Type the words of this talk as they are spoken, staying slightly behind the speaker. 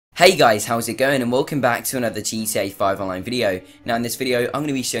Hey guys, how's it going, and welcome back to another GTA 5 online video. Now in this video, I'm going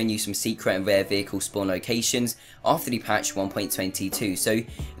to be showing you some secret and rare vehicle spawn locations after the patch 1.22. So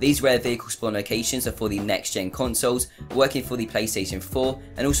these rare vehicle spawn locations are for the next gen consoles, working for the PlayStation 4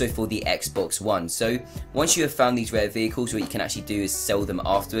 and also for the Xbox One. So once you have found these rare vehicles, what you can actually do is sell them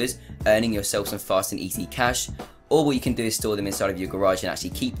afterwards, earning yourself some fast and easy cash. Or what you can do is store them inside of your garage and actually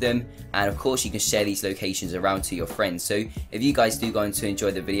keep them, and of course you can share these locations around to your friends. So if you guys do go on to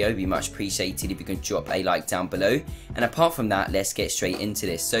enjoy the video, it'd be much appreciated if you can drop a like down below. And apart from that, let's get straight into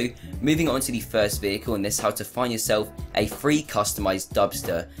this. So moving on to the first vehicle, and this is how to find yourself a free customized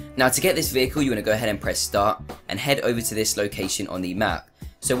dubster. Now to get this vehicle, you want to go ahead and press start and head over to this location on the map.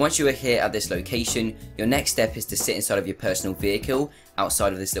 So once you are here at this location, your next step is to sit inside of your personal vehicle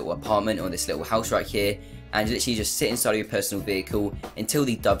outside of this little apartment or this little house right here, and literally just sit inside of your personal vehicle until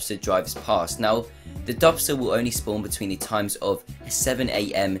the dubster drives past. Now the dubster will only spawn between the times of 7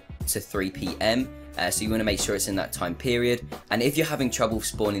 AM to 3 PM. So you want to make sure it's in that time period, and if you're having trouble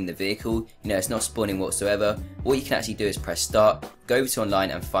spawning the vehicle, it's not spawning whatsoever, what you can actually do is press start, go over to online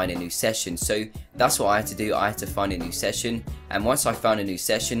and find a new session. So that's what I had to do. I had to find a new session, and once I found a new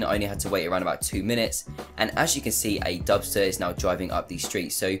session, I only had to wait around about 2 minutes, and as you can see, a dubster is now driving up the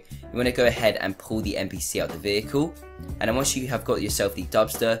street. So you want to go ahead and pull the NPC out of the vehicle, and then once you have got yourself the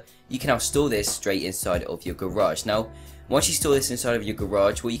dubster, you can now store this straight inside of your garage. Now once you store this inside of your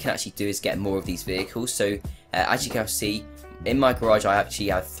garage, what you can actually do is get more of these vehicles. So as you can see, in my garage I actually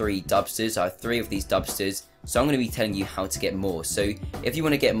have 3 dubsters. I have 3 of these dubsters, so I'm going to be telling you how to get more. So if you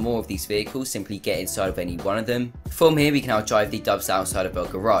want to get more of these vehicles, simply get inside of any one of them. From here we can now drive the dubster outside of our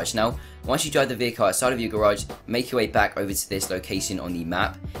garage. Now once you drive the vehicle outside of your garage, make your way back over to this location on the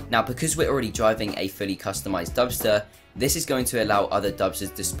map. Now because we're already driving a fully customized dubster, this is going to allow other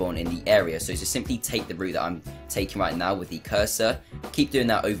dubsters to spawn in the area. So just simply take the route that I'm taking right now with the cursor, keep doing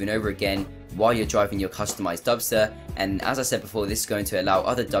that over and over again while you're driving your customized dubster, and as I said before, this is going to allow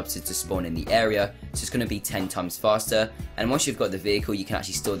other dubsters to spawn in the area, so it's going to be 10 times faster. And once you've got the vehicle, you can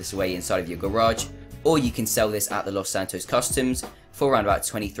actually store this away inside of your garage, or you can sell this at the Los Santos Customs for around about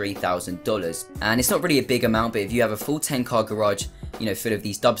 $23,000. And it's not really a big amount, but if you have a full 10-car garage, full of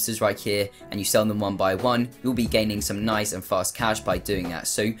these dubsters right here, and you sell them one by one, you'll be gaining some nice and fast cash by doing that.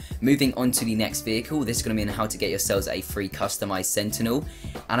 So moving on to the next vehicle, this is going to be on how to get yourselves a free customized Sentinel.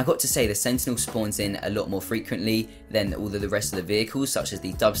 And I've got to say, the Sentinel spawns in a lot more frequently than all of the rest of the vehicles, such as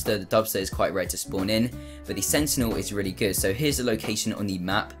the dubster. The dubster is quite rare to spawn in, but the Sentinel is really good. So here's the location on the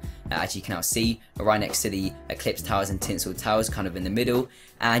map. As you can now see, right next to the Eclipse Towers and Tinsel Towers, kind of in the middle.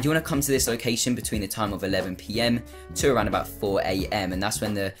 And you want to come to this location between the time of 11 PM to around about 4 AM, and that's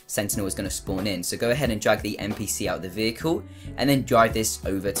when the Sentinel is going to spawn in. So go ahead and drag the NPC out of the vehicle, and then drive this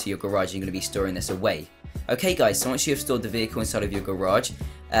over to your garage. You're going to be storing this away. Okay guys, so once you have stored the vehicle inside of your garage,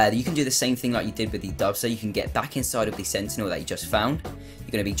 you can do the same thing like you did with the dubster. You can get back inside of the Sentinel that you just found.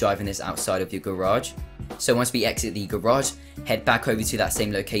 You're going to be driving this outside of your garage. So once we exit the garage, head back over to that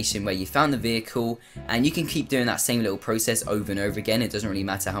same location where you found the vehicle, and you can keep doing that same little process over and over again. It doesn't really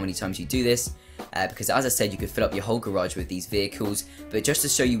matter how many times you do this, because as I said, you could fill up your whole garage with these vehicles. But just to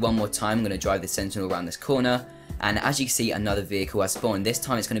show you one more time, I'm going to drive the Sentinel around this corner, and as you can see, another vehicle has spawned. This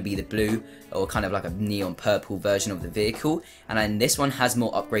time it's going to be the blue, or kind of like a neon purple version of the vehicle, and then this one has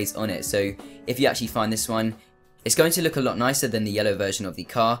more upgrades on it. So if you actually find this one, it's going to look a lot nicer than the yellow version of the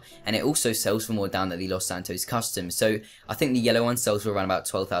car, and it also sells for more down at the Los Santos Customs. So I think the yellow one sells for around about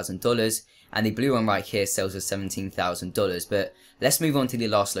 $12,000, and the blue one right here sells for $17,000. But let's move on to the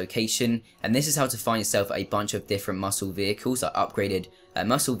last location, and this is how to find yourself a bunch of different muscle vehicles, like upgraded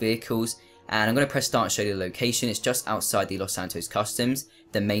muscle vehicles. And I'm going to press start and show you the location. It's just outside the Los Santos Customs,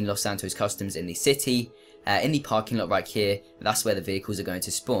 the main Los Santos Customs in the city. In the parking lot right here, that's where the vehicles are going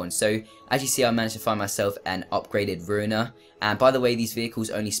to spawn. So as you see, I managed to find myself an upgraded Ruiner, and by the way, these vehicles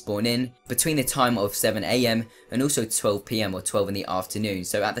only spawn in between the time of 7 AM and also 12 PM or 12 in the afternoon.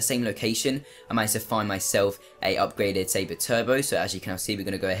 So at the same location, I managed to find myself a upgraded Sabre Turbo. So as you can now see, we're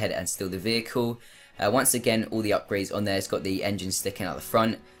going to go ahead and steal the vehicle. Once again, all the upgrades on there. It's got the engine sticking out the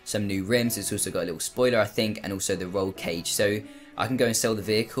front, some new rims, it's also got a little spoiler I think, and also the roll cage. So I can go and sell the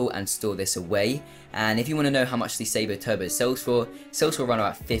vehicle and store this away. And if you want to know how much the Sabre Turbo sells for around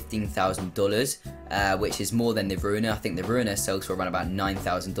about $15,000. which is more than the Ruiner. I think the Ruiner sells for around about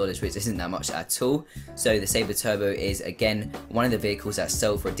 $9,000, which isn't that much at all. So the Sabre Turbo is again one of the vehicles that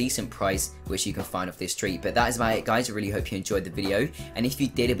sell for a decent price, which you can find off this street. But that is about it, guys. I really hope you enjoyed the video, and if you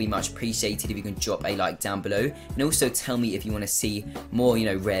did, it'd be much appreciated if you can drop a like down below, and also tell me if you want to see more,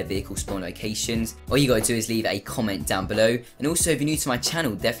 rare vehicle spawn locations. All you gotta do is leave a comment down below, and also if you're new to my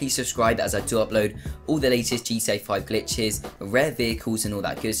channel, definitely subscribe, as I do upload all the latest GTA 5 glitches, rare vehicles and all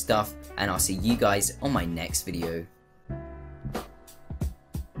that good stuff, and I'll see you guys on my next video.